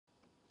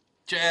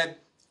Chad.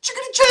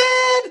 Chickadee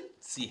Chad!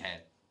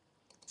 C-Had.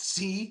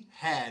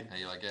 C-Had. How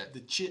you like that? The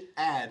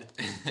chit-ad.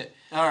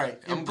 All right.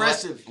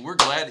 Impressive. We're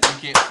glad that you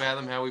can't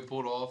fathom how we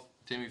pulled off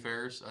Timmy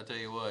Ferris. I tell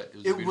you what, it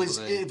was a beautiful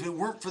thing. If it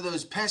weren't for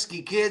those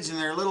pesky kids and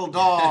their little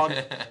dog,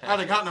 I'd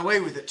have gotten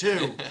away with it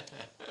too.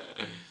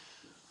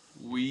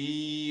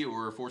 We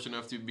were fortunate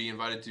enough to be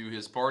invited to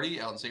his party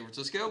out in San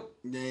Francisco.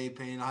 They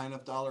paying a high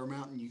enough dollar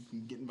amount and you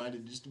can get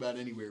invited just about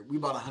anywhere. We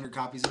bought 100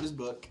 copies of his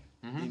book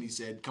and he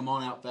said, "Come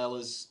on out,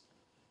 fellas.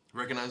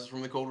 Recognized us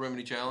from the Cold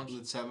Remedy Challenge.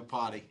 Let's have a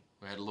potty."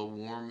 We had a little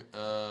warm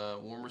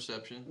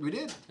reception. We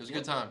did. It was a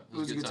good time. It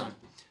was a good time.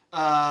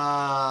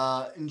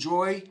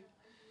 Enjoy.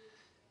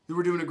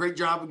 We're doing a great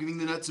job of giving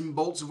the nuts and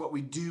bolts of what we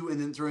do and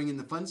then throwing in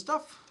the fun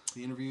stuff.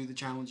 The interview, the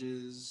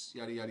challenges,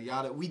 yada, yada,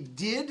 yada. We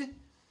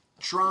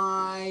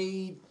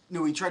tried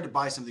to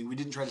buy something. We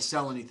didn't try to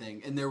sell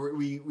anything. And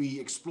we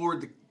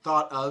explored the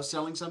thought of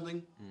selling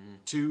something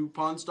to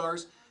Pawn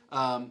Stars.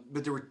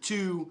 But there were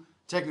two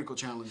technical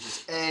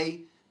challenges.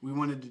 A, we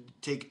wanted to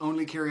take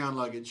only carry-on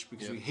luggage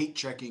because we hate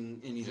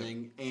checking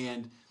anything.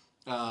 And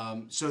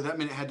so that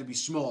meant it had to be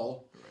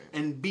small. Right.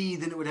 And B,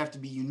 then it would have to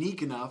be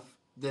unique enough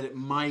that it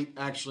might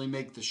actually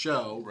make the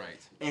show. Right.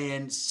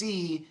 And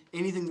C,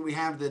 anything that we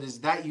have that is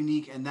that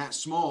unique and that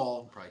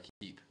small. Probably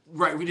keep.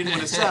 Right, we didn't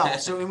want to sell.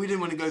 And we didn't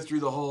want to go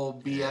through the whole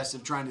BS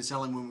of trying to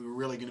sell him when we were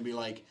really going to be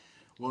like,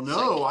 well,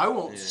 no, I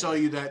won't sell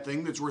you that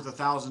thing that's worth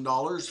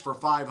 $1,000 for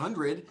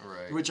 $500.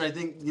 Right. Which I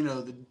think,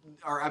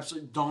 are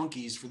absolute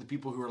donkeys for the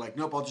people who are like,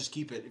 nope, I'll just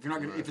keep it. If you're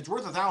not gonna, if it's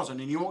worth $1,000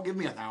 and you won't give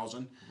me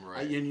 $1,000,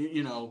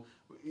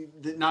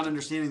 not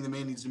understanding the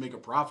man needs to make a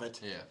profit.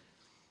 Yeah.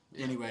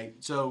 Anyway,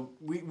 so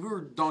we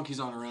were donkeys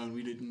on our own.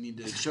 We didn't need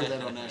to show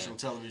that on national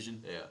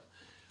television. Yeah.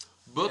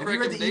 Book Have you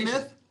read the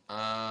E-Myth?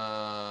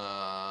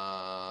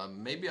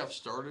 Maybe I've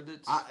started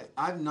it.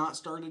 I've not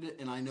started it,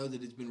 and I know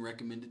that it's been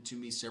recommended to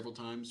me several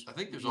times. I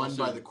think there's one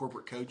also by the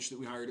corporate coach that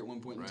we hired at one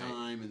point in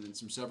time, and then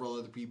several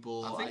other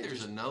people. I think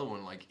there's another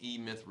one like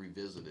E-Myth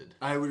Revisited.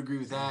 I would agree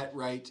with that,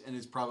 right? And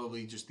it's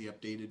probably just the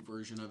updated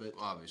version of it.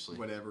 Obviously.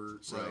 Whatever.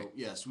 So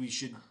yes, we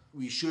should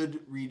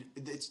read.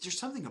 It's just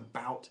something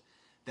about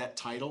that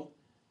title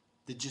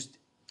that just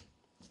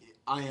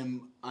I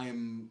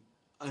am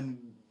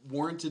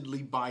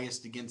unwarrantedly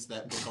biased against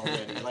that book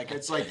already. Like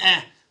it's like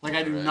like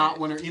I do not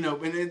want to, and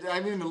I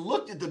haven't even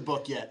looked at the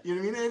book yet. You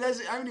know what I mean? I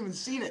haven't even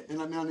seen it,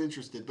 and I'm not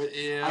interested. But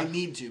I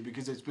need to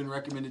because it's been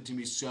recommended to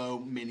me so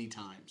many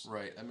times.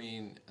 Right. I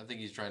mean, I think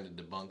he's trying to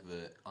debunk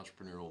the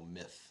entrepreneurial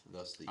myth.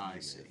 Thus the E-Myth. I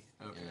see.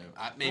 Okay.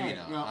 Maybe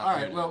not. Well, all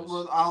right.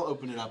 Well, I'll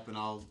open it up and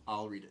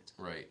I'll read it.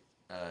 Right.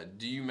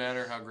 Do you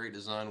matter how great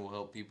design will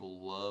help people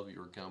love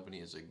your company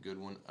is a good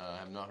one. I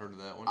have not heard of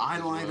that one. I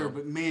don't either,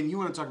 but man, you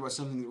want to talk about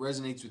something that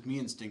resonates with me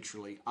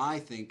instinctually. I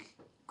think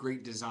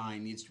great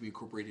design needs to be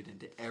incorporated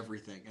into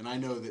everything. And I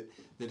know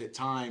that at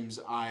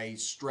times I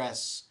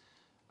stress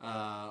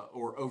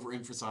or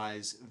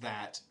overemphasize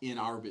that in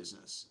our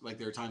business. Like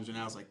there are times when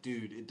I was like,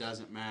 dude, it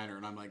doesn't matter.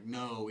 And I'm like,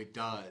 no, it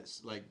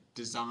does. Like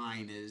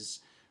design is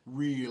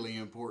really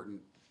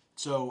important.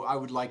 So I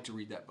would like to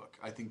read that book.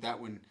 I think that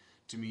one,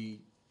 to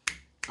me,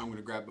 I'm going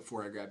to grab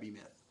before I grab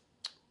E-Myth.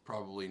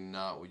 Probably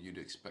not what you'd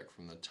expect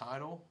from the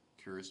title.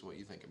 Curious what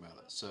you think about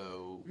it.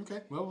 So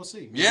okay, well we'll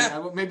see.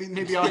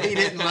 Maybe I'll hate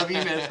it and love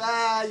E-Myth.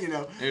 I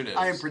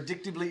am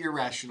predictably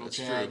irrational,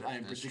 Chad. I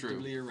am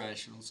predictably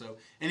irrational. So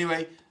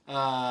anyway,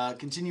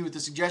 continue with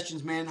the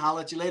suggestions, man.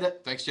 Holla at you later.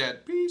 Thanks,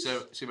 Chad. Peace.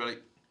 So see you, buddy.